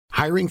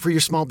Hiring for your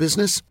small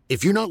business?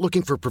 If you're not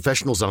looking for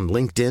professionals on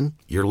LinkedIn,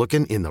 you're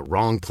looking in the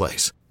wrong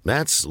place.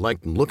 That's like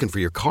looking for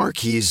your car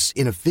keys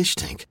in a fish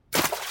tank.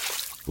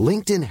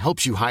 LinkedIn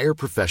helps you hire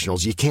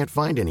professionals you can't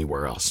find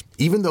anywhere else,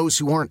 even those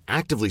who aren't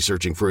actively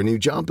searching for a new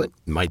job but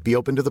might be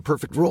open to the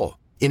perfect role.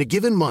 In a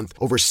given month,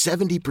 over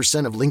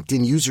 70% of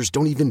LinkedIn users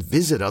don't even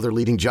visit other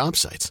leading job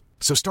sites.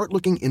 So start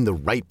looking in the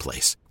right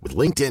place. With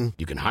LinkedIn,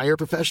 you can hire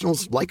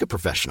professionals like a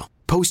professional.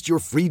 Post your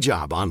free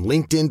job on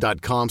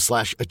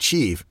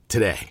linkedin.com/achieve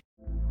today.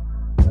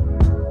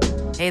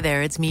 Hey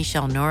there, it's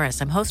Michelle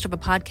Norris. I'm host of a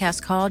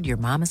podcast called Your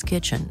Mama's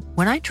Kitchen.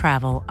 When I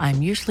travel,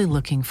 I'm usually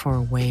looking for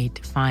a way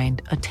to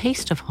find a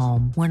taste of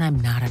home when I'm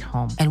not at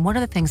home. And one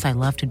of the things I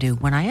love to do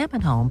when I am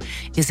at home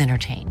is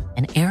entertain.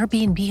 And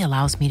Airbnb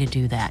allows me to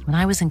do that. When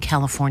I was in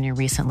California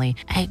recently,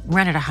 I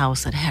rented a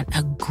house that had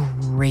a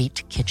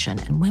great kitchen.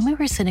 And when we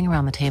were sitting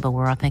around the table, we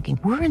were all thinking,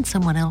 we're in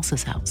someone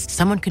else's house.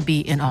 Someone could be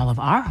in all of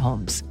our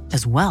homes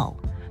as well.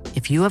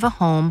 If you have a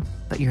home,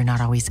 but you're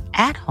not always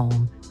at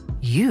home,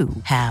 you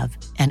have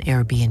an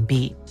Airbnb.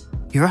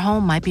 Your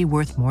home might be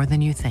worth more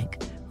than you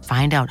think.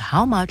 Find out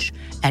how much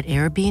at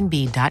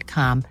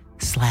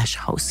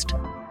airbnb.com/host.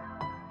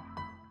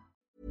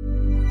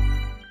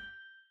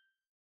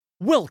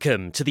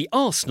 Welcome to the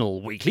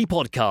Arsenal Weekly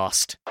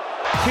Podcast.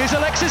 Here's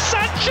Alexis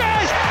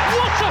Sanchez!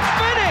 What a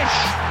finish!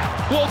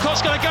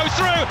 Walcott's going to go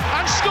through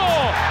and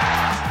score!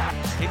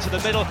 Into the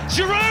middle,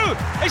 Giroud!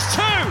 It's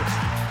two!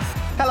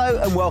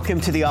 Hello and welcome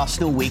to the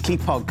Arsenal Weekly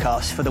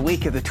Podcast for the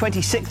week of the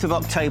 26th of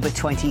October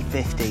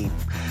 2015.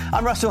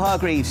 I'm Russell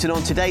Hargreaves, and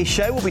on today's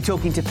show we'll be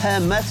talking to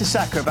Per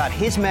Mertesacker about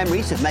his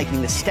memories of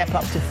making the step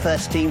up to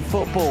first team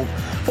football.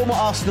 Former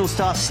Arsenal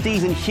star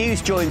Stephen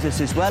Hughes joins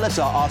us as well as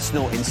our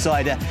Arsenal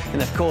insider,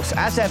 and of course,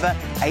 as ever,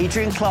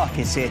 Adrian Clark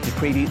is here to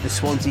preview the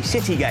Swansea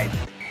City game.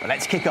 Well,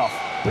 let's kick off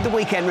with the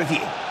weekend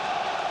review.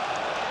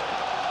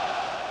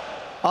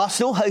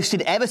 Arsenal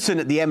hosted Everton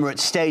at the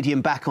Emirates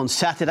Stadium back on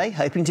Saturday,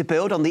 hoping to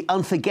build on the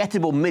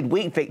unforgettable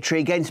midweek victory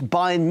against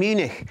Bayern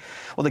Munich.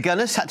 Well, the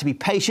Gunners had to be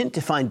patient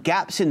to find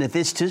gaps in the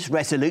visitors'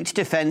 resolute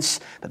defence,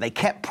 but they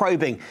kept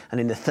probing,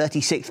 and in the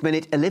 36th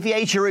minute,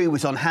 Olivier Giroud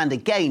was on hand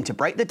again to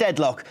break the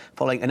deadlock,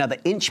 following another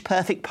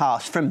inch-perfect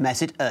pass from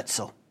Mesut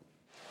Ozil.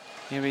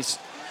 Here is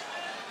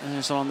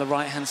Ozil on the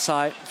right-hand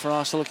side for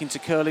Arsenal, looking to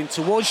curl in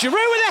towards Giroud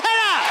with a header!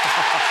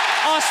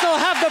 Arsenal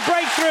have the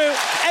breakthrough.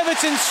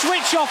 Everton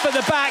switch off at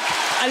the back.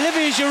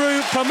 Olivier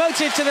Giroud,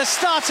 promoted to the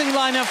starting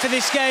lineup for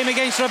this game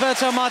against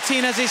Roberto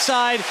Martinez's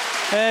side,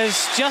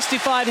 has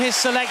justified his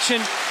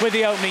selection with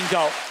the opening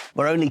goal.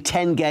 We're only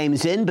 10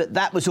 games in, but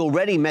that was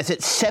already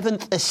Mesut's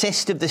 7th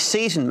assist of the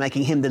season,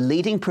 making him the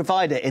leading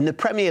provider in the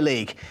Premier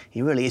League.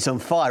 He really is on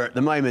fire at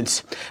the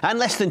moment. And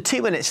less than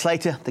 2 minutes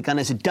later, the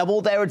Gunners had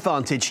doubled their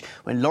advantage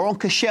when Laurent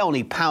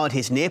Koscielny powered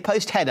his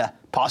near-post header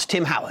past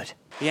Tim Howard.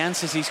 He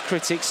answers his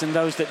critics and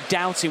those that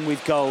doubt him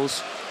with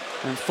goals.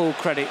 And full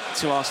credit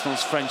to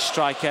Arsenal's French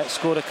striker.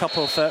 Scored a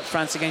couple for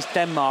France against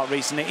Denmark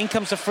recently. In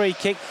comes a free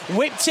kick,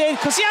 whipped in,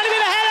 Koscielny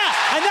with a header!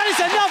 And that is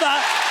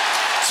another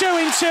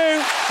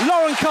 2-2.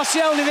 Laurent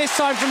Koscielny this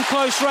time from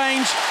close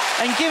range.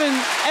 And given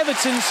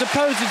Everton's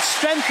supposed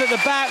strength at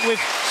the back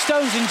with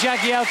Stones and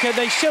Jagielka,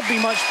 they should be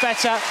much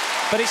better.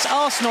 But it's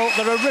Arsenal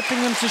that are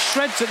ripping them to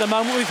shreds at the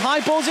moment with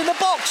high balls in the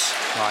box.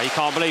 Oh, you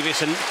can't believe it.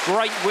 It's a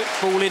great whip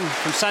ball in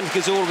from Santi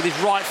Cazorla with his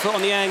right foot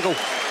on the angle.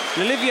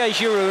 And Olivier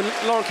Giroud and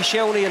Laurent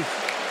Koscielny and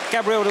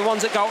Gabriel are the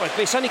ones that go. But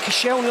it's only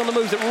Koscielny on the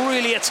move that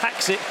really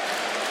attacks it.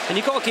 And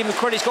you've got to give him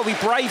credit. He's got to be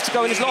brave to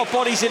go in. There's a lot of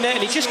bodies in there.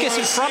 And he just gets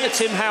in front of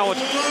Tim Howard,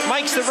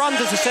 makes the run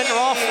to the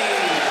centre-half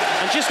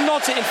and just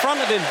nods it in front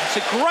of him. It's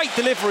a great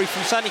delivery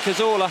from Santi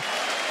Cazorla.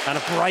 And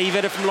a brave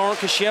header from Laurent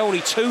Koscielny,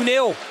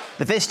 2-0.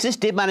 The visitors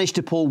did manage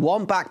to pull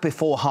one back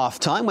before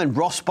half-time when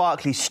Ross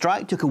Barkley's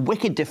strike took a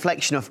wicked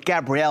deflection off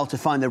Gabriel to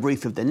find the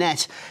roof of the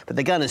net, but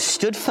the Gunners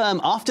stood firm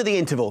after the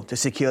interval to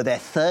secure their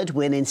third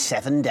win in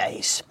 7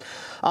 days.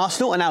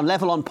 Arsenal are now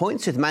level on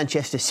points with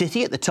Manchester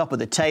City at the top of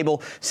the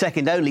table,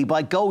 second only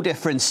by goal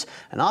difference,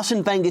 and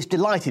Arsene Wenger's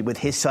delighted with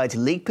his side's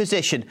league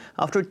position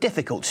after a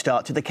difficult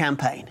start to the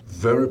campaign.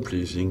 Very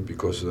pleasing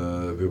because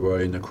we were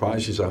in a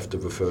crisis after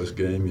the first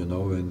game, and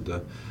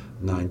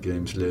 9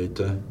 games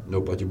later,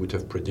 nobody would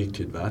have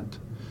predicted that.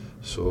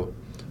 So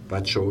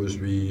that shows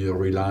we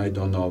relied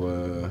on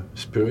our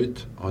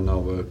spirit, on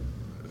our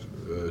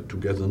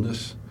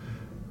togetherness,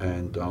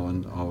 and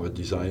on our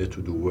desire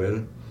to do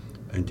well.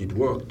 And it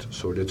worked.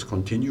 So let's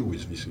continue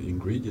with these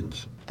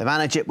ingredients. The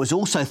manager was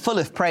also full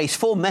of praise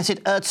for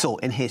Mesut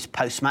Ozil in his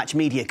post-match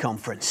media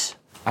conference.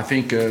 I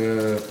think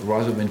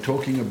rather than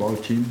talking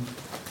about him,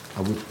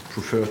 I would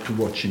prefer to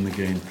watch him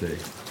again play.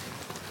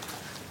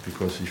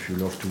 Because if you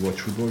love to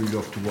watch football, you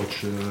love to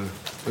watch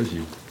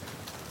Ozil.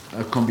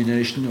 A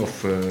combination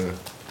of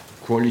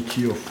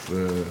quality of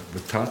the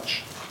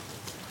touch,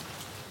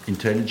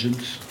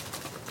 intelligence,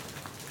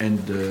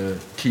 and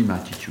team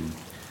attitude.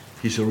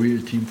 He's a real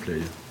team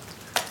player.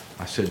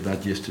 I said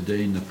that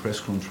yesterday in the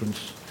press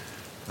conference,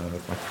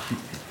 but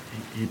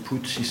he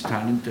puts his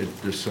talent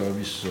at the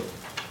service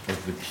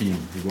of the team.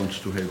 He wants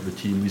to help the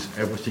team with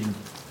everything,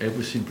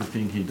 every simple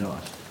thing he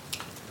does.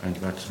 and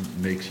that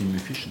makes him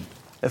efficient.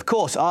 Of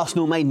course,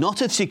 Arsenal may not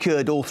have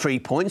secured all 3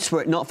 points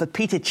were it not for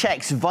Peter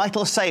Cech's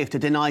vital save to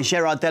deny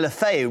Gerard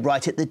Deulofeu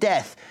right at the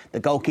death. The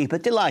goalkeeper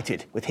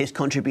delighted with his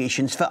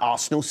contributions for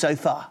Arsenal so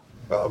far.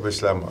 Well,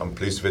 obviously, I'm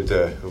pleased with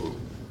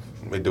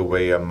the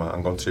way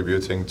I'm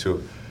contributing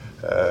to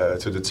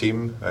the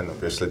team, and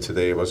obviously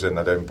today was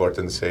another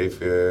important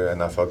save,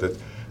 and I thought that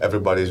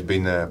everybody's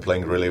been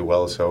playing really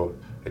well, so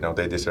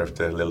they deserved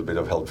a little bit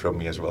of help from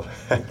me as well.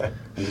 And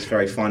just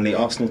very finally,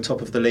 Arsenal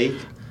top of the league,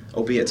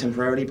 albeit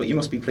temporarily, but you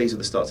must be pleased with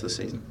the start to the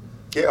season.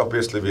 Yeah,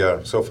 obviously we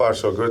are. So far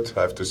so good,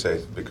 I have to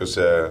say, because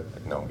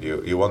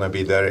you want to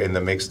be there in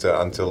the mix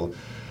until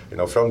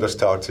from the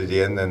start to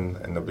the end,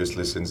 and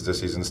obviously since the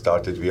season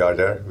started we are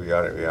there, we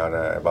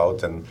are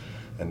about, and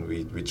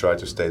we try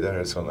to stay there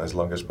as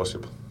long as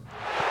possible.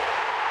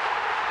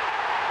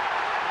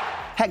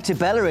 Hector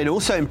Bellerin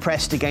also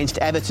impressed against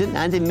Everton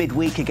and in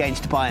midweek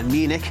against Bayern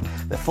Munich.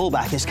 The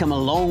fullback has come a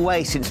long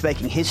way since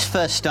making his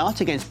first start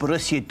against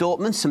Borussia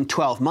Dortmund some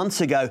 12 months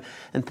ago.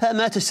 And Per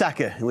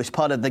Mertesacker, who was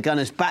part of the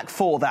Gunners' back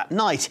four that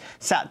night,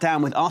 sat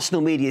down with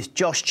Arsenal Media's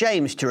Josh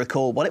James to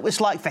recall what it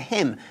was like for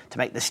him to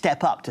make the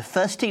step up to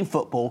first-team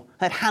football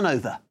at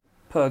Hanover.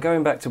 Per,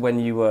 going back to when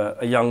you were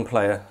a young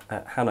player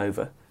at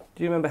Hanover,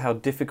 do you remember how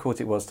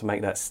difficult it was to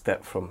make that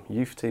step from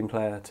youth team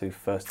player to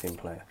first-team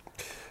player?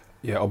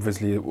 Yeah,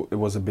 obviously it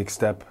was a big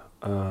step.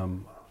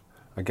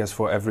 I guess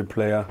for every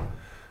player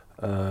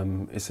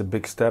it's a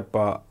big step,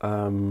 but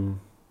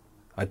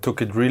I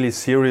took it really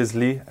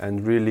seriously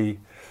and really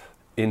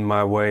in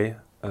my way,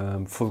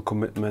 full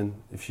commitment.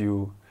 If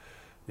you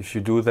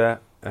do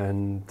that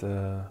and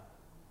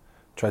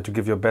try to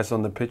give your best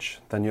on the pitch,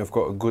 then you've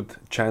got a good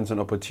chance and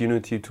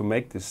opportunity to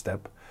make this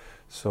step.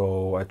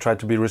 So I tried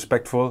to be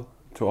respectful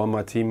to all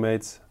my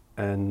teammates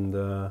and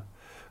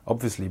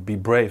obviously be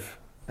brave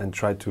and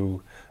try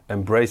to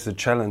embrace the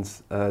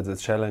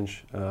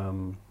challenge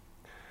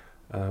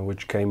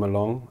which came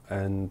along,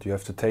 and you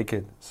have to take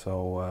it.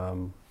 So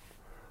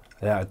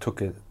I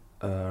took it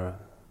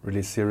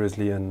really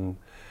seriously, and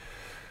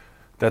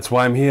that's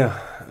why I'm here,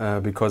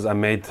 because I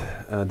made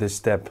this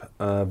step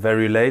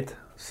very late.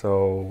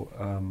 So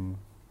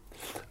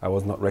I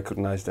was not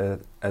recognized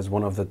as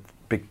one of the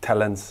big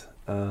talents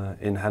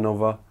in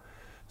Hanover.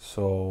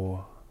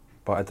 So,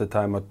 but at the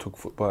time I took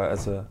football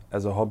as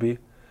a hobby.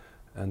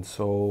 And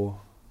so,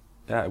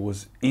 it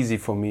was easy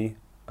for me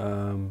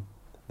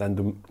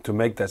then to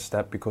make that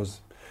step,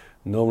 because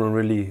no one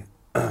really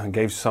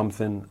gave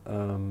something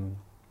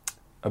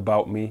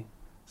about me.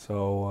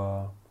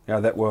 So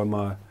that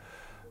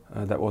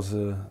was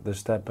the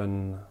step,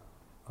 and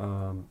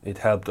it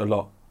helped a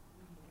lot.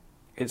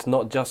 It's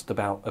not just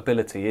about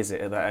ability, is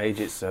it? At that age,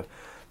 it's the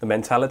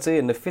mentality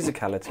and the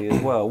physicality as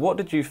well. What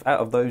did you, out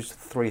of those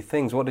three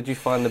things, what did you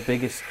find the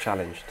biggest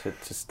challenge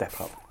to step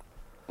up?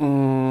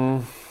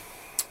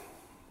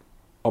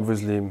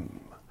 Obviously,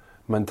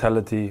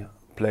 mentality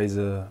played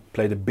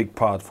a big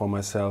part for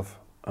myself,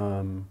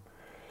 to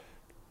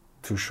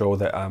show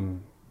that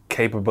I'm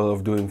capable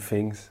of doing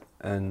things,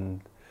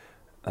 and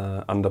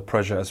under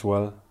pressure as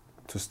well,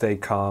 to stay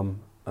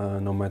calm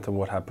no matter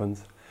what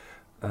happens.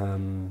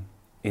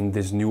 In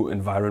this new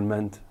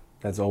environment,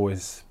 there's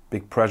always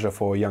big pressure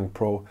for a young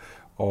pro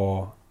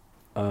or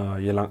a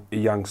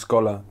young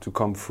scholar to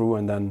come through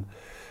and then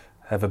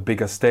have a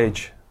bigger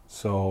stage.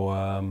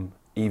 So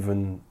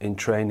even in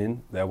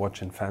training, they're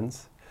watching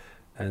fans,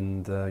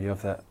 and you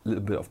have that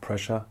little bit of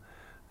pressure.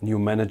 New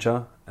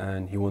manager,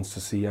 and he wants to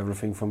see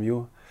everything from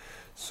you.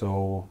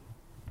 So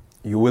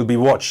you will be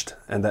watched,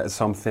 and that is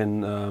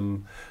something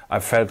I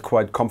felt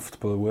quite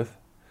comfortable with.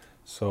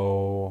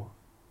 So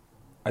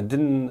I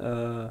didn't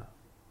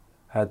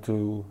have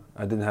to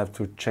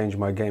change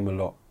my game a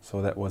lot.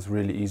 So that was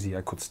really easy.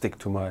 I could stick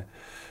to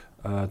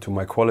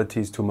my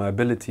qualities, to my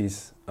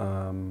abilities.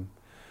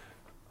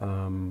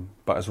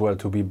 But as well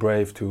to be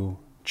brave, to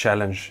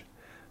challenge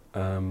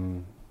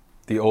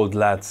the old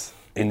lads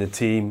in the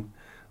team,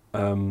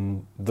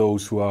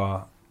 those who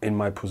are in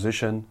my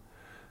position.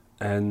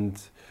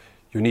 And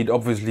you need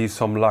obviously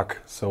some luck,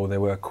 so there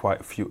were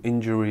quite a few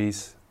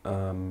injuries,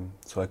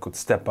 so I could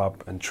step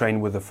up and train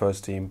with the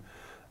first team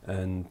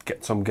and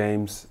get some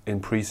games in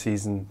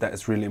pre-season. That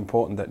is really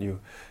important, that you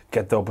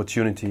get the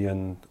opportunity,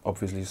 and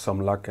obviously some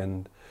luck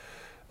and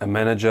a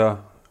manager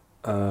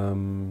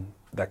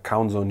that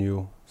counts on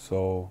you,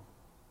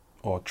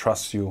 or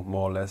trusts you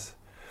more or less.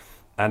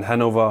 And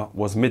Hanover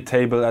was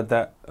mid-table at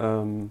that,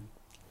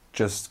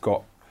 just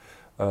got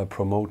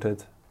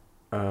promoted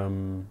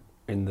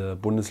in the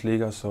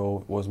Bundesliga,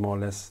 so it was more or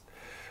less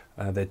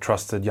they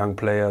trusted young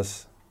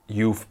players.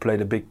 Youth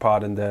played a big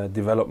part in their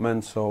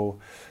development, so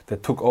they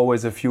took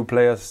always a few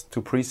players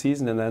to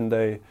pre-season, and then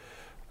they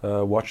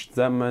watched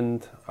them,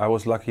 and I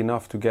was lucky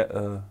enough to get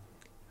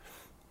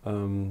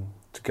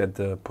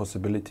the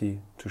possibility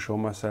to show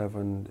myself,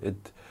 and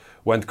it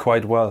went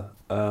quite well.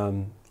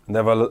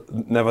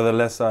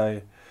 Nevertheless,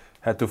 I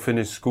had to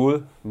finish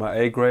school, my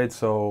A grade,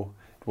 so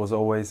it was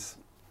always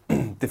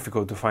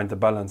difficult to find the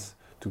balance,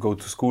 to go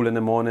to school in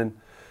the morning,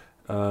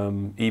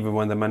 even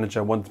when the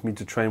manager wanted me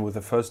to train with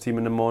the first team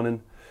in the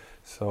morning.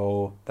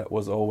 So that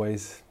was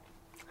always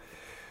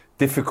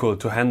difficult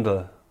to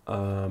handle.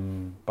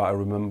 But I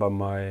remember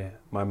my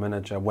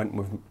manager went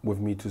with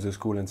me to the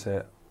school and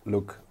said,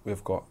 look,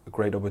 we've got a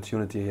great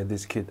opportunity here.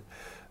 This kid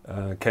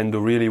can do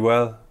really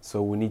well.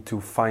 So we need to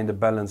find a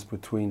balance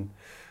between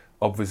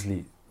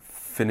obviously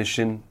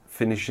finishing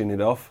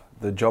it off,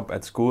 the job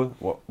at school,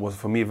 what was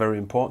for me very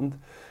important,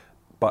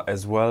 but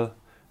as well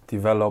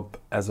develop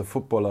as a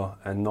footballer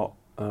and not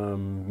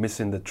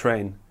missing the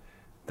train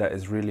that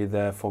is really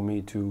there for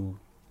me to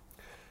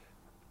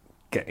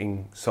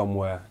getting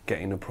somewhere,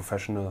 getting a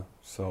professional.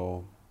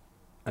 So,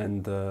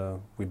 and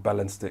we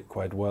balanced it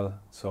quite well.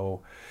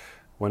 So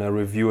when I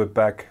review it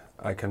back,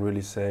 I can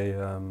really say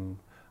I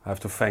have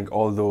to thank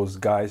all those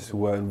guys who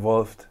were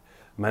involved,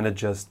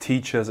 managers,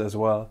 teachers as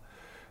well,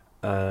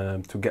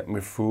 to get me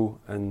through.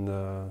 And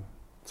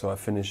so I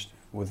finished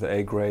with the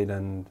A grade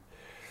and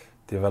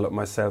developed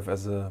myself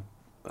as a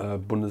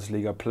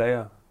Bundesliga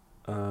player.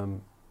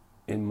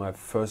 In my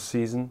first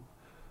season,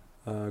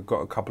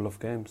 got a couple of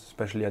games,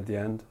 especially at the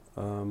end,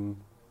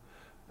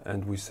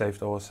 and we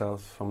saved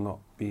ourselves from not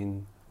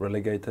being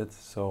relegated.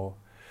 So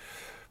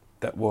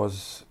that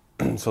was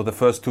so the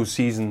first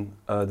season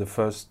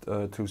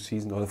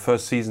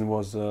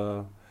was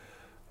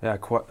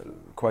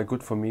quite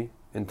good for me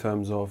in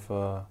terms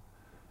of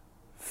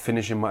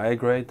finishing my A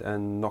grade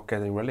and not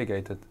getting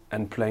relegated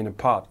and playing a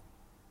part.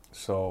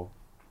 So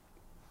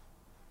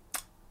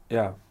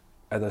yeah,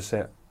 as I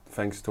said,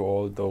 thanks to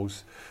all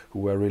those who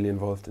were really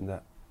involved in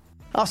that.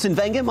 Arsene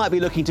Wenger might be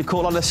looking to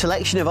call on a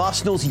selection of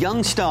Arsenal's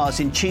young stars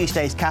in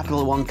Tuesday's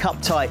Capital One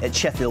Cup tie at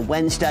Sheffield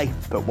Wednesday.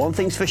 But one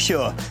thing's for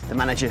sure, the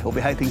manager will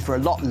be hoping for a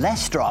lot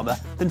less drama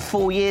than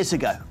 4 years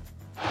ago.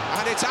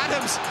 And it's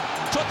Adams,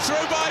 put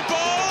through by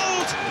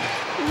Bold.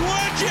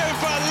 Would you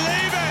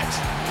believe it?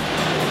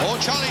 Or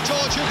Charlie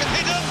George, who can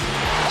hit him.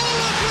 Oh,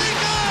 a free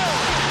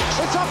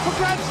goal! It's up for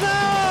grabs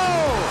now!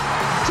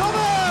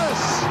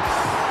 Thomas!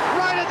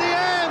 Right at the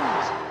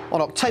end!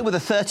 On October the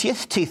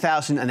 30th,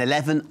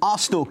 2011,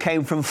 Arsenal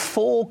came from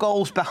 4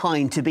 goals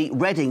behind to beat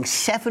Reading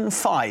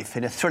 7-5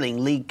 in a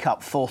thrilling League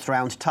Cup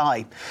fourth-round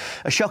tie.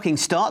 A shocking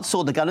start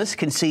saw the Gunners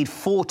concede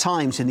 4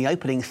 times in the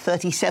opening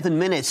 37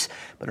 minutes,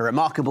 but a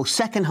remarkable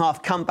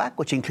second-half comeback,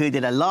 which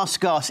included a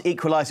last-gasp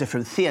equaliser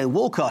from Theo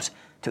Walcott,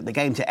 took the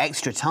game to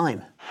extra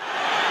time.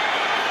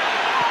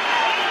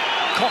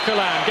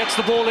 Coquelin gets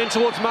the ball in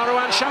towards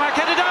Marouane Chamakh,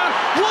 headed down,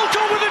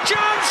 Walcott with a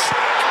chance!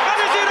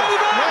 And is it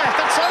over? Yeah,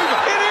 that's over.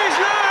 It is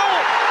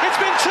now! It's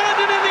been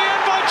turned in the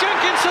end by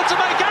Jenkinson to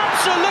make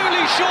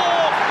absolutely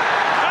sure.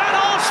 And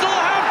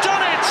Arsenal have done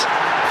it.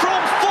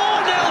 From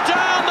 4-0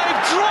 down,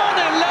 they've drawn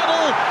it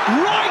level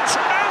right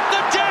at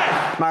the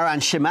death. Marouane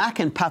Chamakh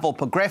and Pavel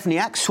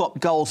Pogrebniak swapped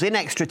goals in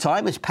extra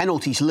time as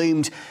penalties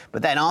loomed,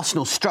 but then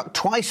Arsenal struck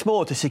twice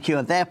more to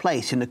secure their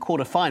place in the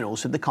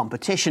quarter-finals of the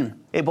competition.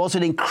 It was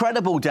an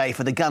incredible day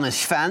for the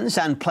Gunners fans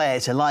and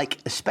players alike,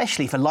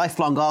 especially for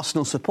lifelong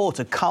Arsenal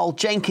supporter Carl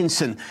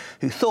Jenkinson,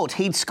 who thought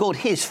he'd scored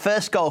his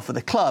first goal for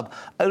the club,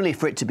 only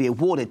for it to be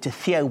awarded to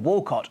Theo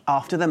Walcott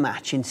after the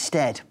match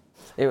instead.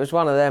 It was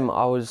one of them.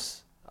 I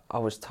was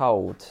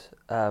told.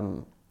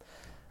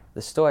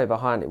 The story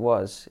behind it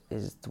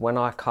is when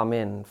I come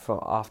in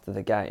after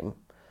the game,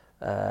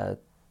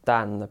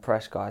 Dan, the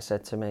press guy,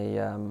 said to me,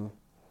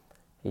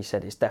 he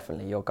said, it's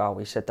definitely your goal.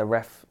 He said the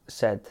ref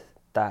said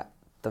that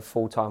the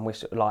full-time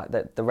whistle,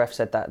 the ref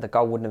said that the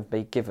goal wouldn't have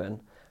been given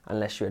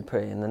unless you had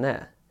put it in the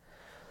net.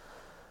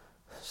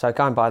 So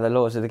going by the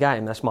laws of the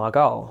game, that's my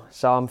goal.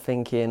 So I'm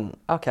thinking,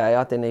 okay,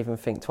 I didn't even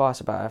think twice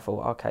about it. I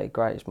thought, okay,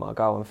 great, it's my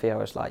goal. And Theo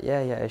was like, yeah,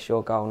 it's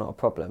your goal, not a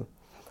problem.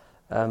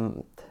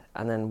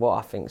 And then what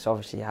I think's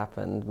obviously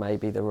happened,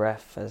 maybe the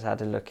ref has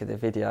had a look at the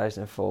videos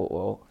and thought,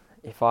 well,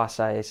 if I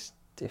say it's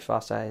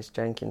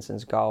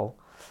Jenkinson's goal,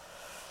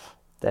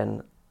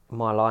 then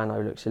my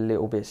lino looks a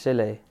little bit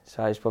silly.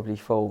 So he's probably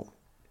thought,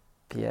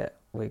 yeah,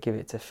 we'll give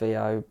it to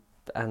Theo,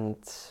 and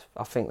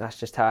I think that's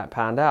just how it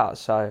panned out.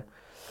 So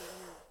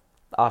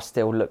I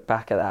still look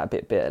back at that a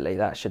bit bitterly.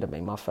 That should have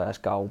been my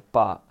first goal,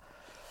 but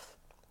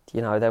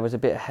you know, there was a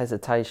bit of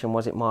hesitation.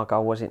 Was it my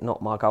goal? Was it not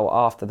my goal?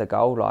 After the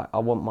goal, I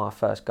want my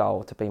first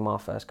goal to be my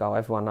first goal.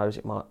 Everyone knows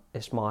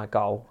it's my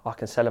goal. I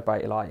can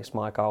celebrate it like it's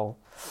my goal.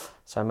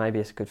 So maybe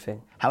it's a good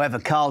thing. However,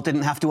 Carl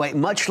didn't have to wait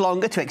much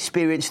longer to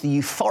experience the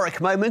euphoric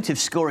moment of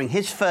scoring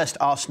his first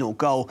Arsenal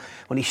goal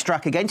when he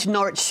struck against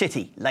Norwich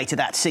City later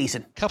that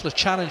season. A couple of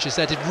challenges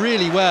there, did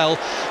really well.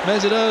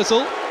 Mesut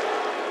Ozil.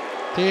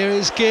 Here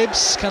is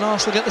Gibbs. Can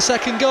Arsenal get the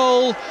second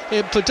goal?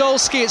 In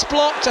Podolski, it's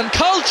blocked, and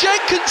Carl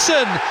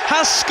Jenkinson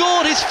has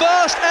scored his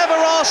first ever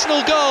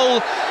Arsenal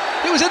goal.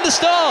 It was in the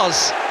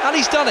stars, and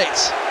he's done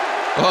it.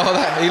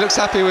 Oh, he looks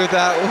happy with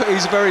that.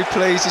 He's very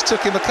pleased. It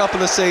took him a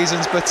couple of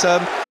seasons, but...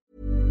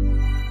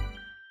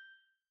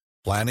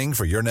 Planning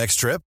for your next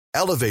trip?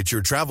 Elevate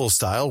your travel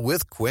style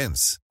with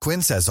Quince.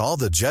 Quince has all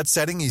the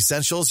jet-setting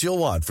essentials you'll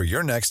want for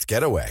your next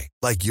getaway,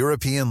 like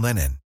European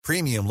linen,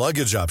 premium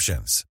luggage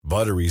options,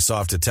 buttery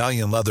soft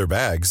Italian leather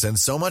bags, and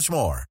so much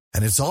more.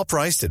 And it's all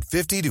priced at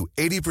 50 to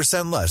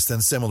 80% less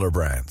than similar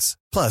brands.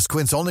 Plus,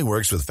 Quince only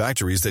works with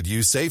factories that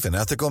use safe and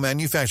ethical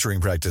manufacturing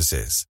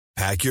practices.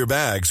 Pack your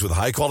bags with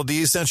high-quality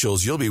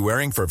essentials you'll be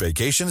wearing for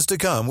vacations to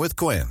come with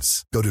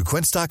Quince. Go to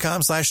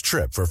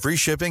quince.com/trip for free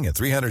shipping and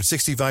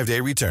 365-day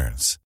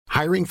returns.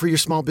 Hiring for your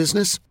small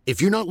business? If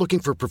you're not looking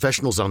for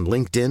professionals on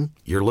LinkedIn,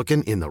 you're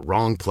looking in the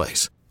wrong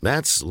place.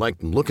 That's like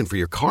looking for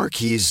your car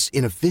keys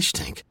in a fish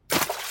tank.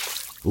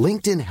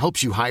 LinkedIn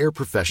helps you hire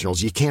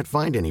professionals you can't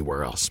find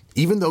anywhere else,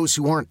 even those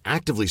who aren't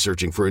actively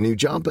searching for a new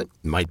job but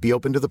might be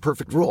open to the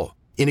perfect role.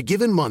 In a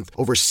given month,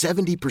 over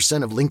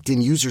 70% of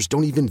LinkedIn users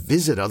don't even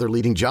visit other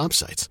leading job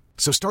sites.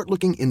 So start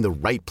looking in the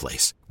right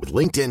place. With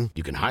LinkedIn,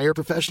 you can hire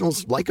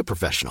professionals like a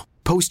professional.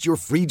 Post your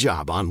free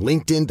job on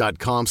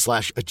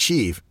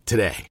linkedin.com/achieve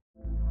today.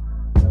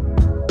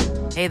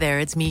 Hey there,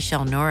 it's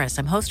Michelle Norris.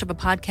 I'm host of a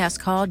podcast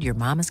called Your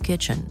Mama's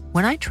Kitchen.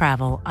 When I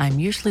travel, I'm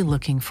usually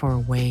looking for a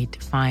way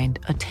to find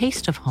a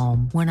taste of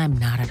home when I'm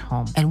not at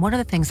home. And one of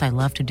the things I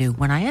love to do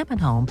when I am at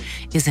home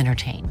is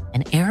entertain.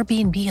 And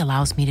Airbnb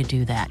allows me to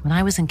do that. When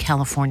I was in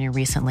California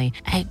recently,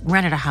 I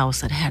rented a house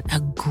that had a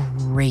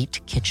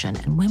great kitchen.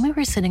 And when we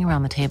were sitting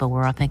around the table, we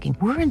were all thinking,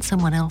 we're in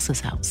someone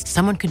else's house.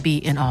 Someone could be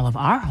in all of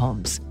our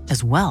homes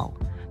as well.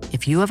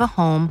 If you have a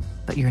home,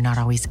 but you're not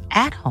always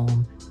at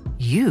home,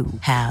 you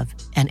have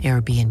an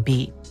Airbnb.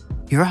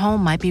 Your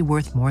home might be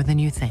worth more than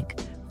you think.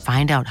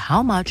 Find out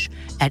how much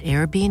at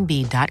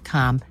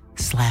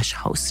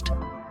airbnb.com/host.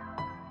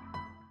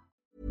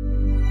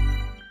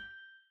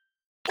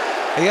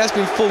 He has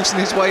been forcing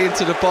his way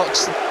into the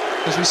box.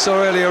 As we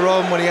saw earlier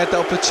on, when he had the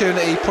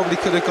opportunity, he probably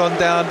could have gone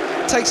down.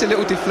 Takes a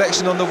little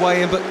deflection on the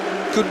way in, but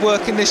good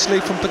work initially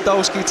from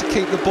Podolski to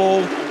keep the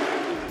ball.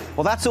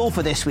 Well, that's all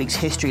for this week's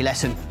history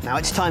lesson. Now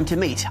it's time to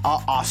meet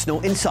our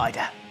Arsenal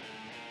insider.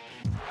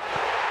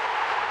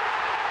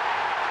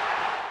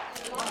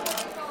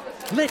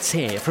 Let's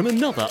hear from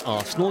another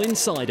Arsenal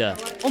insider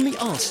on the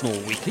Arsenal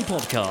Weekly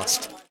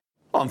Podcast.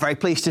 Well, I'm very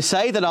pleased to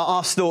say that our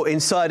Arsenal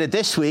insider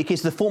this week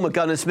is the former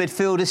Gunners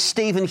midfielder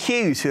Stephen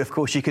Hughes, who, of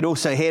course, you can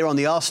also hear on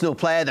the Arsenal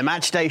Player, the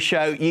Matchday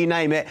Show, you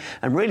name it.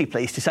 I'm really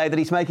pleased to say that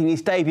he's making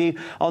his debut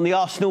on the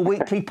Arsenal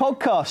Weekly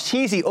Podcast.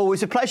 Hughesy,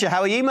 always a pleasure. How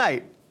are you,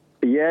 mate?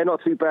 Yeah,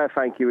 not too bad,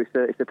 thank you.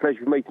 It's a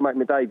pleasure for me to make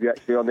my debut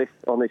actually on this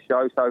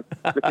show, so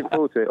looking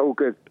forward to it. All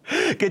good.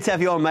 Good to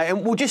have you on, mate.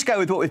 And we'll just go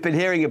with what we've been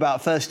hearing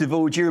about first of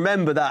all. Do you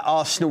remember that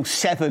Arsenal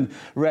 7,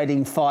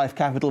 Reading 5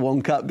 Capital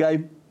One Cup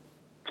game? Do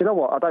you know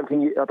what? I don't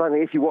think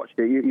if you watched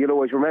it, you'll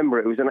always remember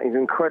it. It was an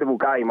incredible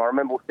game. I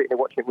remember sitting there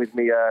watching it with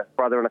my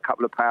brother and a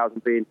couple of pals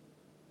and being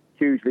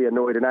hugely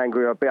annoyed and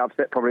angry. A bit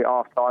upset probably at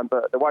half time,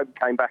 but the way we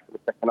came back in the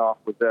second half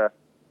was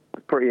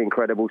pretty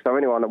incredible. So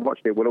anyone that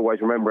watched it will always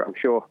remember it, I'm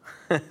sure.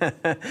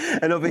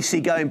 And obviously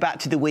going back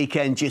to the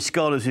weekend just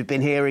gone, as we've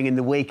been hearing in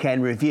the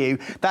weekend review,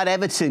 that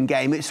Everton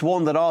game, it's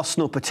one that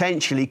Arsenal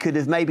potentially could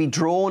have maybe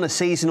drawn a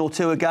season or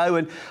two ago,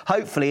 and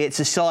hopefully it's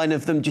a sign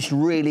of them just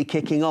really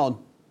kicking on.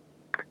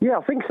 Yeah,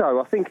 I think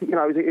so. I think,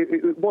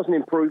 it was an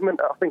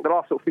improvement. I think the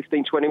last sort of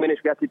 15, 20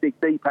 minutes we had to dig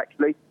deep,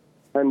 actually.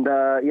 And,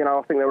 I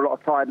think there were a lot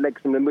of tired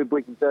legs from the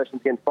midweek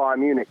exertions against Bayern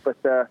Munich, but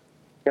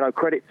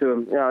credit to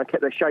them. They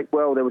kept their shape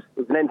well. It was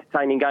an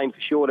entertaining game for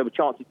sure. There were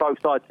chances both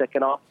sides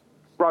second half.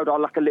 Rode our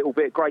luck a little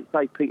bit. Great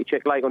save, Peter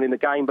Cech late on in the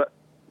game. But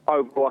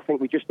overall, I think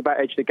we just about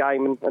edged the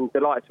game and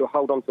delighted to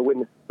hold on to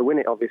win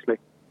it, obviously.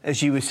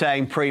 As you were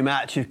saying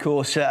pre-match, of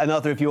course,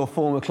 another of your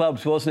former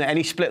clubs, wasn't it?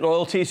 Any split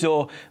loyalties,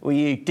 or were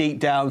you deep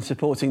down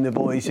supporting the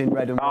boys in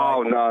red and white?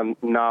 Oh,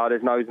 no,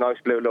 there's no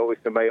split loyalties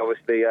for me.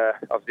 Obviously, as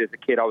a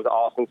kid, I was at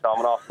Arsenal, so I'm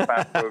an Arsenal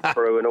fan through and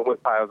through, and all the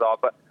players are.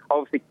 But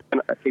obviously,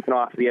 keep an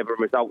eye out for the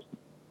Everton results.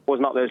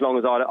 Wasn't up there as long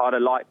as I'd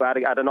have liked, but I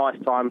had a nice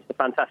time. It's a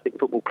fantastic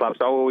football club,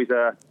 so I always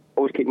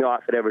keep an eye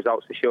out for their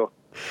results for sure.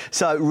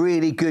 So,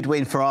 really good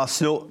win for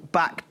Arsenal.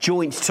 Back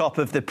joint top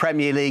of the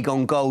Premier League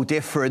on goal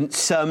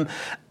difference.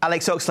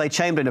 Alex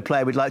Oxlade-Chamberlain, a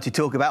player we'd like to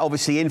talk about,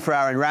 obviously in for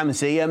Aaron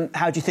Ramsey.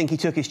 How do you think he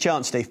took his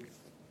chance, Steve?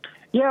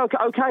 Yeah,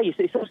 okay.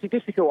 It's obviously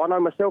difficult. I know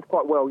myself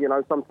quite well.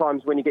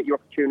 Sometimes when you get your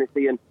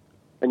opportunity and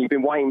you've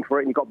been waiting for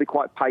it, and you've got to be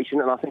quite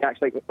patient. And I think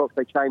actually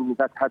Oxlade-Chamberlain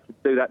has had to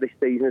do that this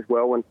season as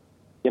well. And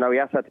he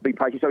has had to be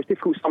patient. So it's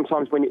difficult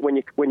sometimes when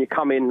you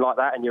come in like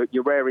that and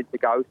you're raring to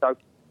go. So,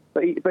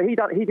 but he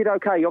did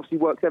okay. He obviously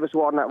works ever so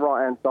hard on that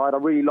right hand side. I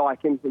really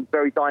like him. He's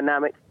very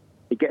dynamic.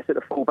 He gets at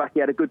the full-back. He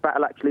had a good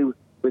battle actually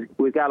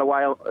with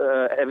Galloway,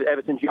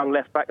 Everton's young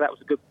left back. That was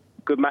a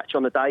good match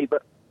on the day.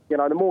 But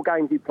the more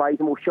games he plays,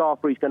 the more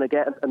sharper he's going to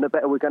get, and the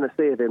better we're going to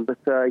see of him. But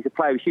he's a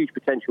player with huge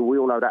potential. We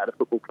all know that at the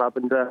football club,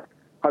 and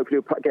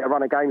hopefully he'll get a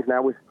run of games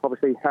now with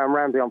obviously Aaron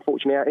Ramsey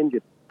unfortunately out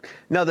injured.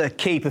 Another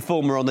key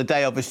performer on the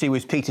day, obviously,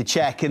 was Peter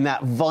Cech, and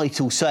that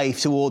vital save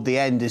toward the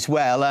end as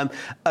well.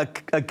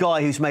 A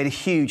guy who's made a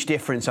huge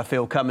difference, I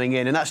feel, coming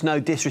in, and that's no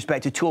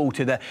disrespect at all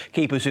to the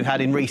keepers we've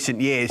had in recent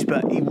years,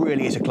 but he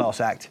really is a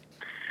class act.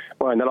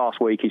 Well, in the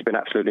last week, he's been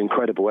absolutely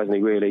incredible, hasn't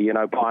he, really?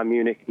 Bayern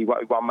Munich, he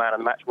won man of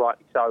the match,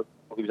 rightly so.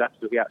 He was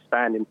absolutely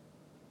outstanding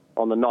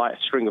on the night.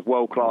 A string of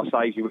world-class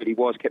saves, he really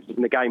was. Kept us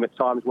in the game at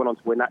times, went on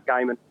to win that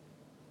game, and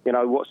You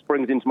know, what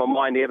springs into my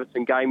mind, the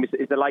Everton game,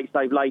 is the late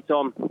save late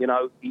on. You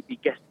know, he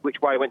guessed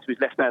which way he went to his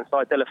left-hand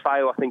side.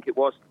 Delafeu, I think it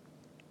was.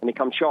 And he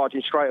comes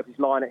charging straight off his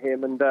line at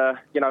him. And,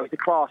 you know, it's a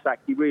class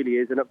act, he really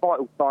is. And at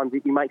vital times,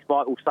 he makes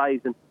vital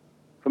saves. And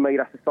for me,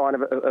 that's a sign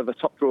of a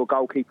top-drawer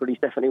goalkeeper, and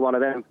he's definitely one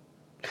of them.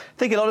 I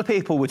think a lot of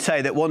people would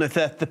say that one of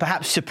the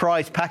perhaps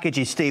surprise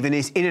packages, Stephen,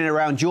 is in and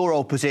around your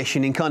old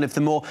position in kind of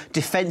the more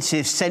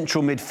defensive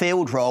central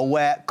midfield role,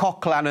 where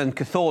Coquelin and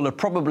Cazorla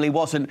probably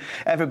wasn't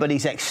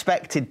everybody's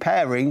expected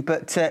pairing,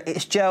 but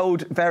it's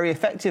gelled very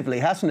effectively,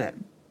 hasn't it?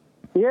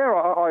 Yeah,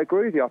 I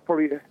agree with you. I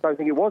probably don't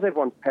think it was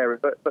everyone's pairing,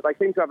 but they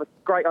seem to have a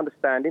great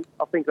understanding.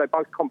 I think they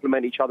both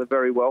complement each other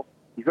very well.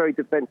 He's very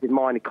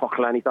defensive-minded,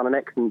 Coquelin. He's done an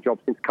excellent job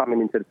since coming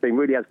into the team.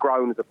 Really has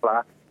grown as a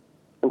player.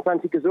 And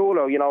Santi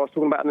Cazorla, you know, I was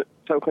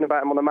talking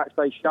about him on the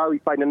matchday show. He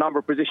played in a number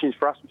of positions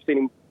for us. We've seen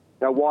him,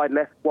 you know, wide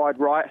left, wide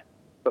right.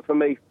 But for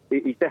me,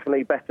 he's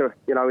definitely better,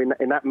 you know, in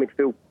that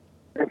midfield,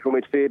 central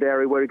midfield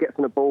area where he gets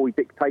on the ball, he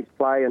dictates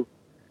play, and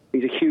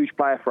he's a huge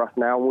player for us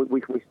now.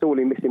 We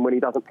sorely miss him when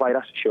he doesn't play,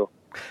 that's for sure.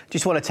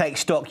 Just want to take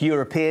stock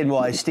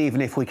European-wise,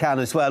 Stephen, if we can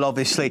as well.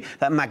 Obviously,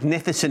 that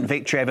magnificent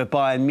victory over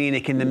Bayern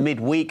Munich in the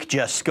midweek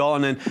just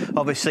gone, and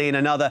obviously in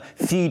another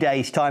few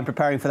days' time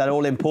preparing for that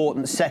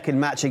all-important second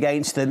match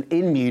against them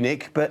in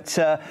Munich. But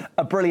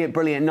a brilliant,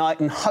 brilliant night,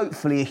 and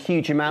hopefully a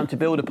huge amount to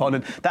build upon.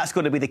 And that's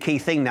got to be the key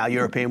thing now,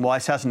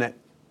 European-wise, hasn't it?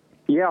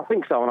 Yeah, I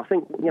think so. And I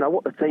think, you know,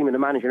 what the team and the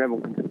manager and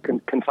everyone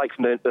can take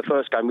from the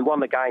first game. We won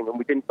the game and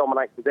we didn't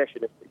dominate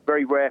possession. It's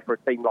very rare for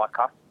a team like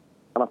us.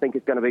 And I think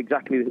it's going to be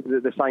exactly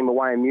the same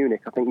away in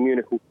Munich. I think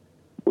Munich will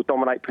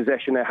dominate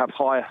possession. They have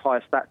higher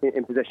stats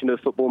in possession of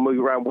the football, move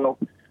around well.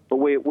 But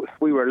we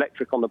were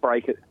electric on the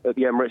break at the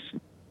Emirates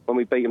when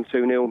we beat them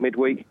 2-0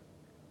 midweek.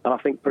 And I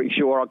think pretty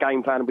sure our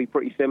game plan will be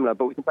pretty similar.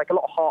 But we can take a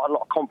lot of heart and a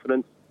lot of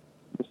confidence.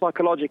 And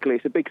psychologically,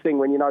 it's a big thing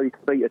when you know you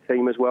can beat a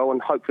team as well.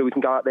 And hopefully we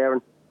can go out there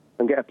and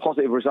get a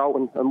positive result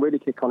and really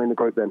kick on in the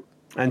group then.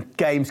 And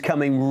games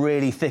coming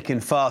really thick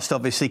and fast,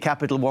 obviously.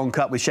 Capital One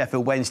Cup with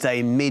Sheffield Wednesday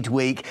in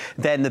midweek.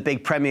 Then the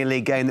big Premier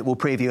League game that we'll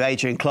preview,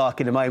 Adrian Clark,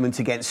 in a moment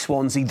against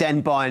Swansea.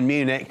 Then Bayern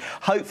Munich.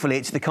 Hopefully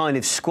it's the kind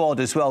of squad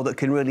as well that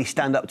can really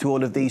stand up to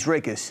all of these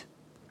rigours.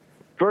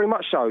 Very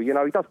much so. You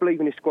know, he does believe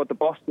in his squad, the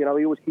boss. You know,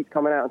 he always keeps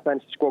coming out and saying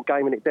it's a squad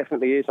game, and it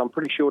definitely is. I'm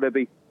pretty sure there'll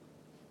be,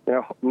 you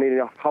know, nearly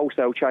enough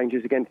wholesale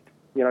changes against,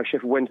 you know,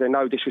 Sheffield Wednesday.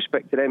 No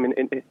disrespect to them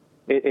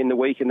in the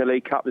week in the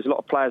League Cup. There's a lot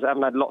of players that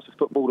haven't had lots of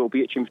football that will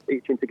be itching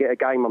to get a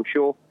game, I'm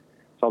sure.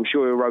 So I'm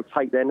sure he'll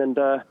rotate then,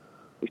 and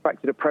he's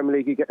back to the Premier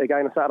League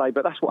again on Saturday.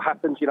 But that's what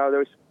happens, you know.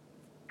 There's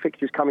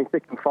fixtures coming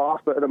thick and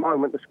fast, but at the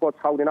moment the squad's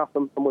holding up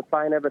and we're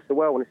playing ever so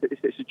well, and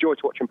it's a joy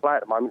to watch him play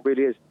at the moment. It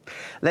really is.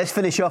 Let's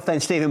finish off then,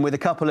 Stephen, with a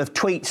couple of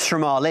tweets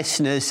from our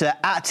listeners.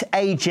 At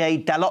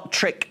AJ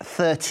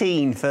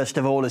Daloptrick13, first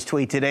of all, has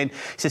tweeted in. He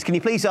says, can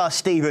you please ask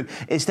Stephen,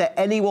 is there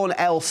anyone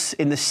else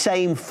in the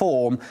same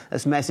form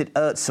as Mesut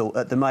Ozil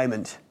at the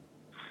moment?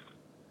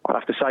 I'd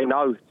have to say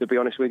no, to be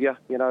honest with you.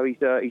 You know,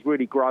 he's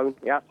really grown.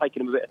 It has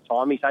taken him a bit of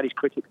time. He's had his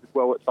critics as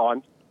well at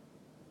times.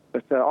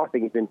 But I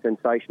think he's been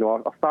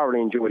sensational. I thoroughly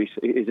enjoyed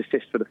his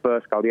assist for the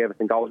first goal, the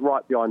Everton goal. I was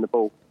right behind the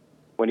ball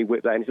when he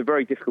whipped that. And it's a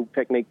very difficult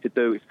technique to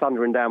do. It's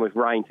thundering down with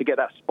rain. To get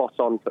that spot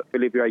on for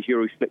Olivier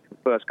Giroud's flick for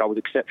the first goal was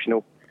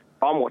exceptional.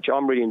 I'm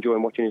really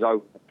enjoying watching his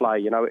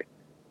overplay. You know,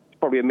 he's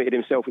probably admitted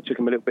himself it took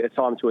him a little bit of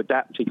time to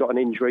adapt. He got an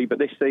injury. But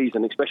this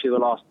season, especially the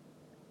last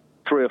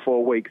 3 or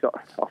 4 weeks,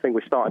 I think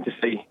we're starting to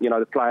see, you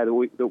know, the player that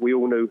we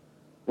all knew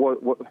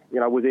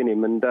was in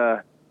him. And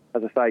as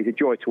I say, it's a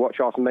joy to watch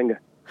Arsene Wenger.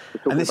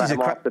 And this is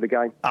after the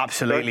game.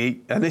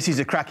 Absolutely. And this is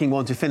a cracking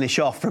one to finish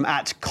off from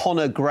at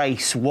Connor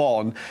Grace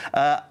 1.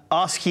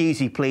 Ask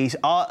Hughesy, please,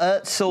 are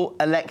Ozil,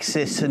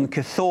 Alexis and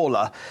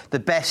Cazorla the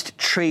best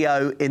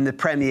trio in the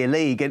Premier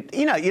League? And,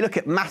 you know, you look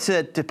at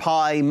Mata,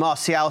 Depay,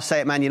 Martial,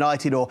 say at Man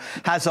United, or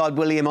Hazard,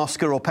 William,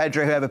 Oscar or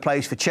Pedro, whoever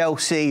plays for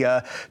Chelsea,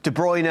 De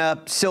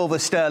Bruyne, Silva,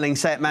 Sterling,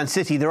 say at Man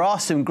City. There are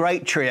some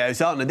great trios,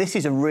 aren't there? This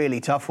is a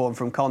really tough one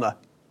from Connor.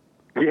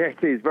 Yeah,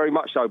 it is, very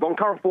much so. But on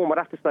current form, I'd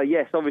have to say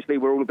yes. Obviously,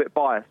 we're all a bit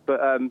biased,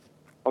 but on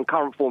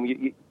current form,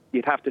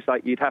 you'd have to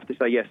say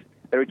yes.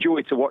 They're a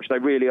joy to watch. They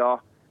really are.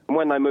 And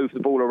when they move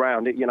the ball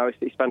around,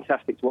 it's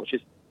fantastic to watch.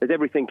 There's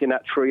everything in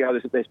that trio.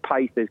 There's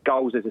pace, there's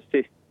goals, there's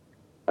assists,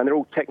 and they're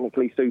all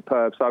technically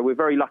superb. So we're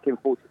very lucky and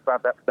fortunate to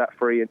have that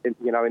free, in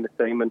the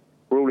team, and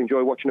we all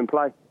enjoy watching them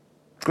play.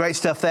 Great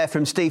stuff there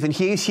from Stephen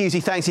Hughes. Hughesy,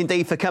 thanks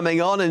indeed for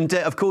coming on. And,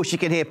 of course, you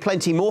can hear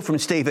plenty more from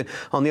Stephen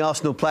on the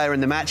Arsenal Player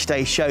in the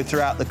Matchday show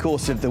throughout the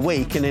course of the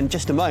week. And in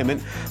just a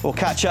moment, we'll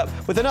catch up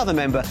with another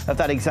member of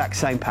that exact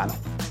same panel.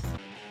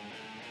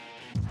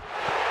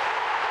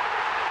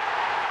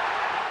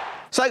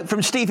 So,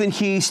 from Stephen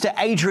Hughes to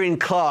Adrian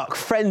Clark,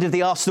 friend of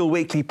the Arsenal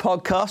Weekly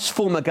podcast,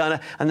 former Gunner,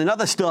 and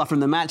another star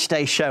from the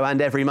Matchday show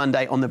and every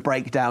Monday on The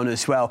Breakdown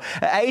as well.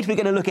 Aid, we're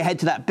going to look ahead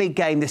to that big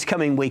game this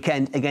coming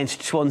weekend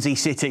against Swansea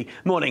City.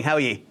 Morning, how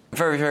are you?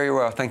 Very, very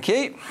well, thank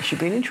you. It should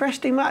be an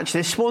interesting match.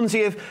 This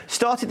Swansea have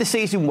started the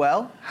season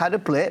well, had a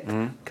blip,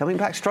 coming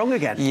back strong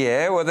again.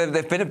 Yeah, well,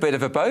 they've been a bit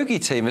of a bogey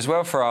team as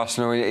well for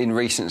Arsenal in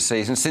recent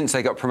seasons. Since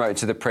they got promoted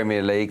to the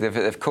Premier League,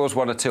 they've caused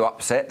one or two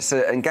upsets,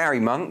 and Gary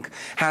Monk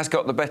has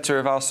got the better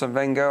of Arsene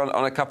Wenger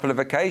on a couple of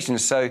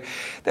occasions. So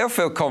they'll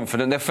feel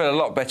confident. They'll feel a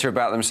lot better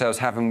about themselves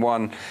having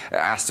won at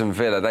Aston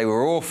Villa. They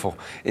were awful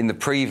in the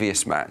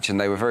previous match, and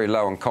they were very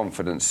low on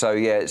confidence. So,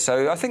 yeah,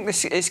 I think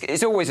this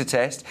is always a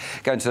test,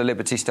 going to the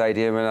Liberty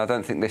Stadium, and I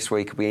don't think this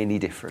week will be any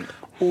different.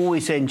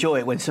 Always enjoy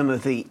it when some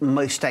of the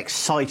most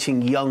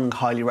exciting young,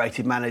 highly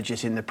rated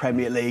managers in the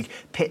Premier League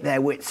pit their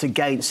wits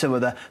against some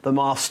of the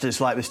masters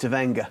like Mr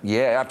Wenger.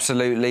 Yeah,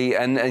 absolutely,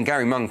 and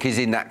Gary Monk is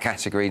in that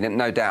category,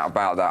 no doubt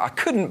about that. I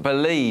couldn't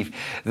believe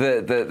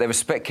that there was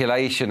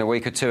speculation a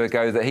week or two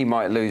ago that he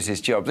might lose his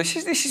job. This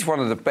is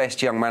one of the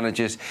best young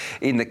managers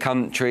in the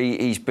country.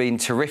 He's been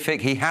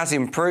terrific. He has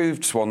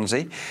improved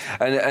Swansea,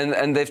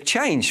 and they've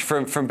changed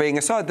from being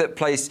a side that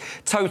plays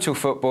total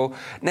football.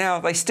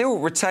 Now they still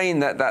retain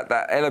that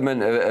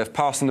element of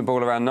passing the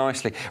ball around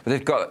nicely, but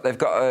they've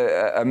got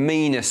a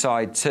meaner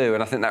side too,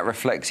 and I think that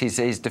reflects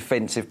his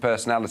defensive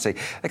personality.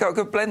 They've got a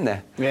good blend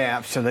there. Yeah,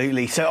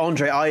 absolutely. So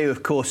Andre Ayew,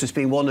 of course, has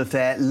been one of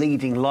their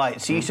leading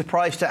lights. Are you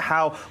surprised at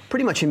how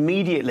pretty much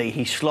immediately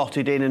he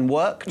slotted in and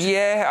worked?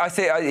 Yeah, I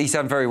think he's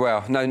done very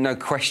well. No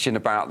question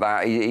about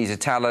that. He's a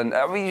talent.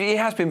 I mean, he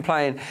has been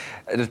playing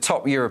at a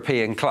top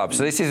European club,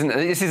 so this isn't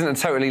a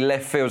totally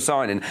left field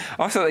signing.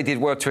 I thought they did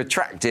well to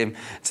attract him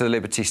to the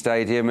Liberty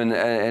Stadium,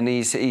 and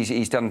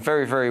he's done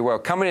very, very well.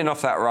 Coming in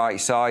off that right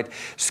side,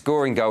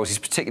 scoring goals. He's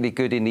particularly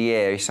good in the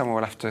air. He's someone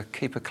we'll have to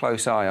keep a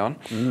close eye on.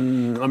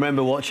 I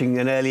remember watching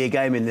an earlier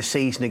game in the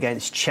season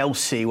against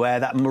Chelsea where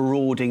that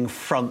marauding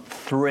front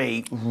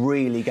three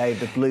really gave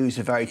the Blues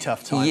a very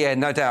tough time. Yeah,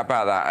 no doubt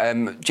about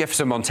that.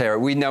 Jefferson Montero,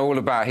 we know all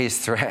about his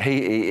threat.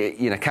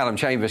 Callum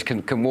Chambers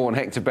can warn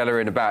Hector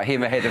Bellerin about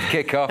him ahead of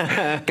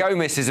kick-off.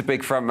 Gomez is a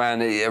big front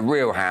man, a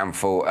real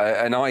handful.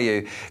 And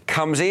Ayew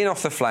comes in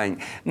off the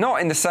flank,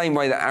 not in the same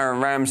way that Aaron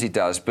Ramsey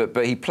does, but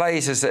he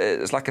plays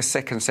as like a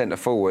second centre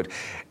forward.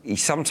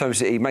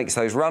 He makes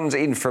those runs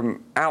in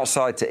from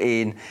outside to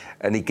in,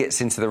 and he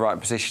gets into the right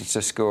positions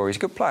to score. He's a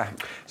good player.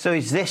 So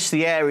is this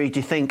the area, do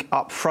you think,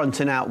 up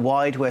front and out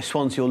wide, where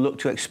Swansea will look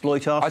to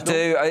exploit Arsenal? I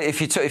do.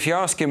 If you're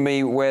asking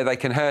me where they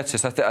can hurt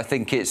us, I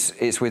think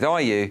it's with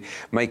Ayew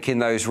making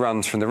those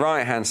runs from the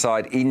right-hand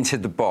side into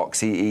the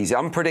box. He's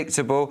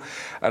unpredictable,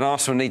 and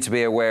Arsenal need to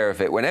be aware of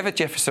it. Whenever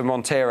Jefferson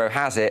Montero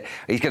has it,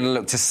 he's going to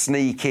look to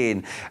sneak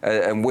in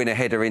and win a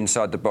header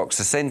inside the box.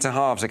 The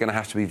centre-halves are going to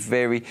have to be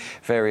very,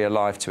 very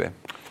alive to him.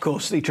 Of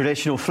course, the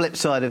traditional flip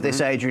side of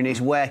this, Adrian,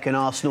 is where can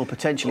Arsenal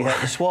potentially hurt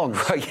the Swans?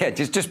 Well, yeah,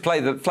 just play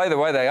the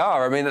way they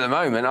are. I mean, at the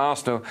moment,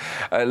 Arsenal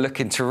are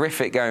looking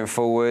terrific going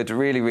forward,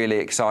 really, really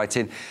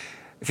exciting.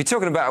 If you're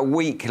talking about a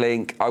weak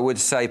link, I would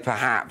say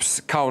perhaps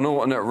Cole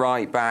Norton at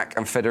right back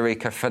and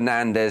Federico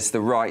Fernandez, the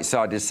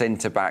right-sided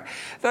centre-back.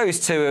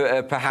 Those two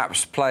are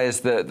perhaps players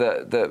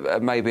that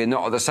maybe are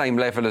not at the same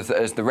level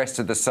as the rest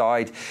of the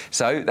side.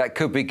 So that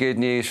could be good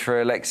news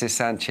for Alexis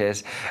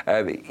Sanchez.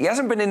 He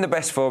hasn't been in the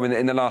best form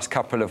in the last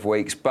couple of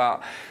weeks,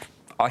 but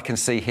I can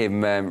see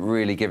him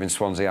really giving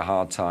Swansea a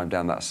hard time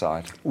down that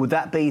side. Would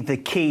that be the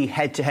key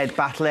head-to-head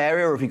battle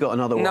area, or have you got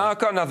another one? No, I've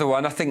got another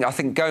one. I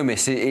think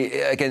Gomez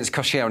against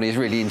Koscielny is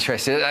really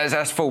interesting.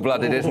 That's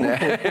full-blooded, isn't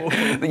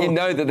it? You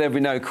know that there'll be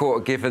no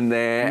quarter given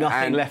there.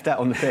 Nothing left out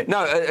on the pitch.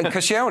 No,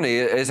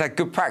 Koscielny has had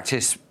good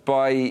practice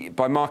by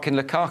marking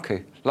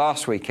Lukaku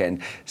last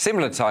weekend.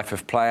 Similar type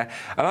of player.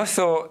 And I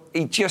thought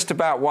he just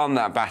about won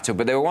that battle,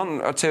 but there were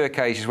one or two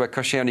occasions where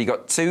Koscielny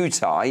got too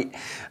tight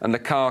and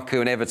Lukaku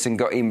and Everton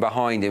got in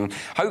behind him.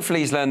 Hopefully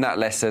he's learned that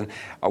lesson.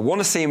 I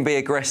want to see him be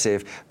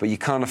aggressive, but you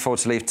can't afford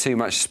to leave too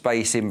much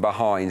space in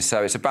behind.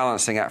 So it's a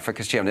balancing act for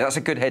Koscielny. That's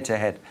a good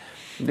head-to-head.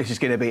 This is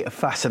going to be a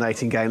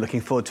fascinating game.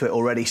 Looking forward to it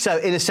already. So,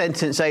 in a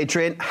sentence,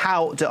 Adrian,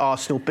 how do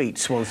Arsenal beat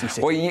Swansea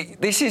City? Well,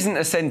 this isn't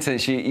a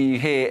sentence you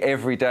hear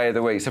every day of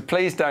the week, so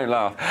please don't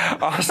laugh.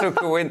 Arsenal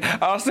could win.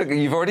 Arsenal,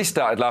 you've already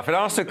started laughing.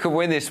 Arsenal could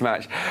win this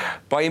match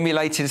by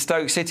emulating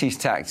Stoke City's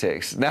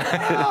tactics.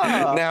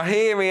 Now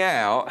hear me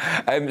out.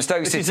 Stoke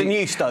City. This is the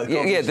new Stoke.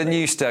 Yeah, the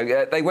new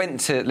Stoke. They went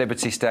to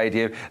Liberty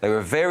Stadium. They were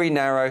very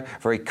narrow,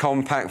 very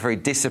compact, very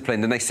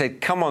disciplined, and they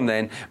said, "Come on,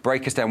 then,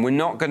 break us down. We're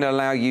not going to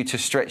allow you to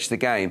stretch the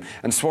game."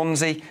 And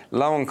Swansea,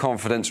 low on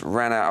confidence,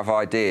 ran out of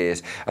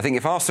ideas. I think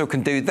if Arsenal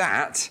can do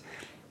that,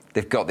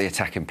 they've got the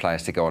attacking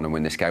players to go on and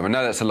win this game. I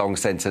know that's a long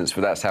sentence,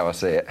 but that's how I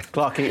see it.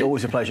 Clarky,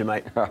 always a pleasure,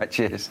 mate. All right,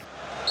 cheers.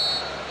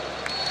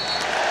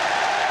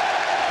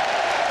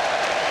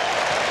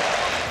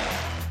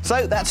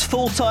 So that's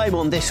full time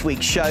on this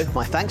week's show.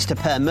 My thanks to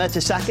Per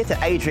Mertesacker, to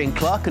Adrian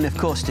Clark, and of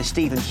course to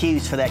Stephen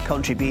Hughes for their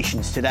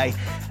contributions today.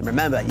 And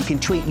remember, you can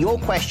tweet your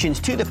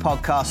questions to the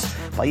podcast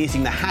by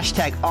using the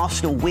hashtag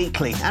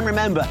 #ArsenalWeekly. And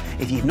remember,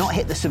 if you've not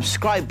hit the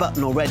subscribe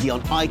button already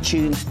on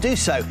iTunes, do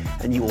so,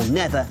 and you will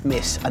never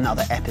miss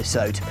another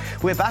episode.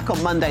 We're back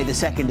on Monday, the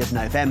 2nd of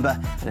November,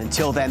 and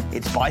until then,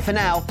 it's bye for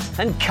now,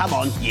 and come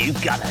on, you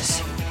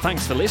Gunners.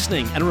 Thanks for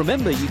listening, and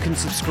remember you can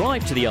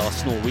subscribe to the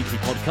Arsenal Weekly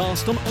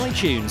Podcast on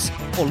iTunes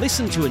or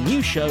listen to a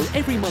new show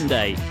every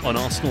Monday on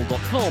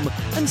arsenal.com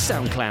and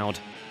SoundCloud.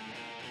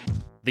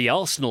 The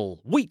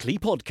Arsenal Weekly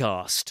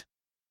Podcast.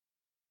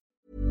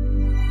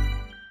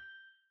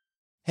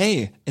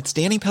 Hey, it's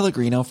Danny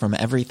Pellegrino from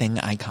Everything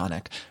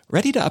Iconic.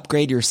 Ready to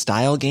upgrade your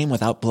style game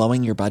without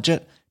blowing your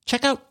budget?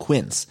 Check out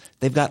Quince.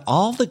 They've got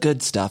all the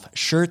good stuff,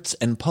 shirts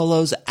and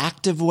polos,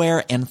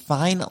 activewear, and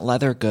fine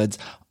leather goods,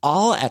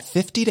 all at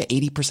 50 to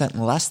 80%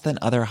 less than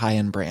other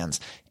high-end brands.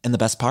 And the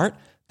best part?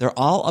 They're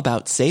all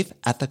about safe,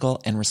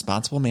 ethical, and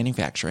responsible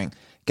manufacturing.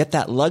 Get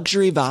that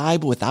luxury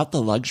vibe without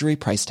the luxury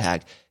price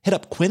tag. Hit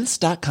up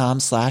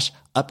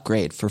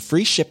quince.com/upgrade for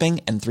free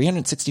shipping and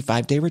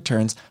 365-day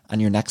returns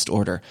on your next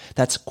order.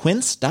 That's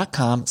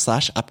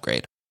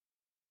quince.com/upgrade.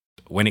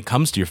 When it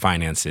comes to your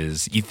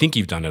finances, you think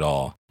you've done it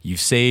all. You've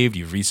saved,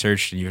 you've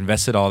researched, and you've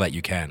invested all that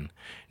you can.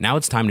 Now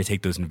it's time to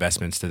take those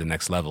investments to the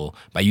next level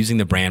by using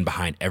the brand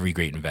behind every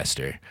great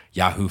investor,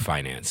 Yahoo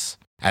Finance.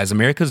 As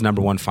America's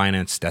 #1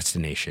 finance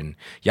destination,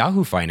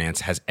 Yahoo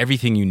Finance has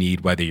everything you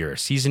need, whether you're a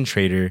seasoned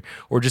trader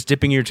or just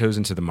dipping your toes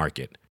into the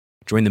market.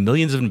 Join the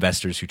millions of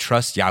investors who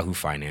trust Yahoo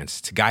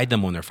Finance to guide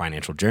them on their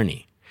financial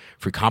journey.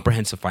 For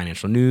comprehensive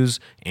financial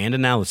news and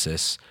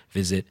analysis,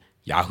 visit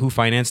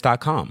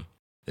yahoofinance.com,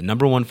 the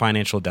 #1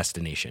 financial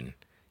destination,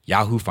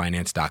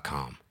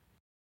 yahoofinance.com.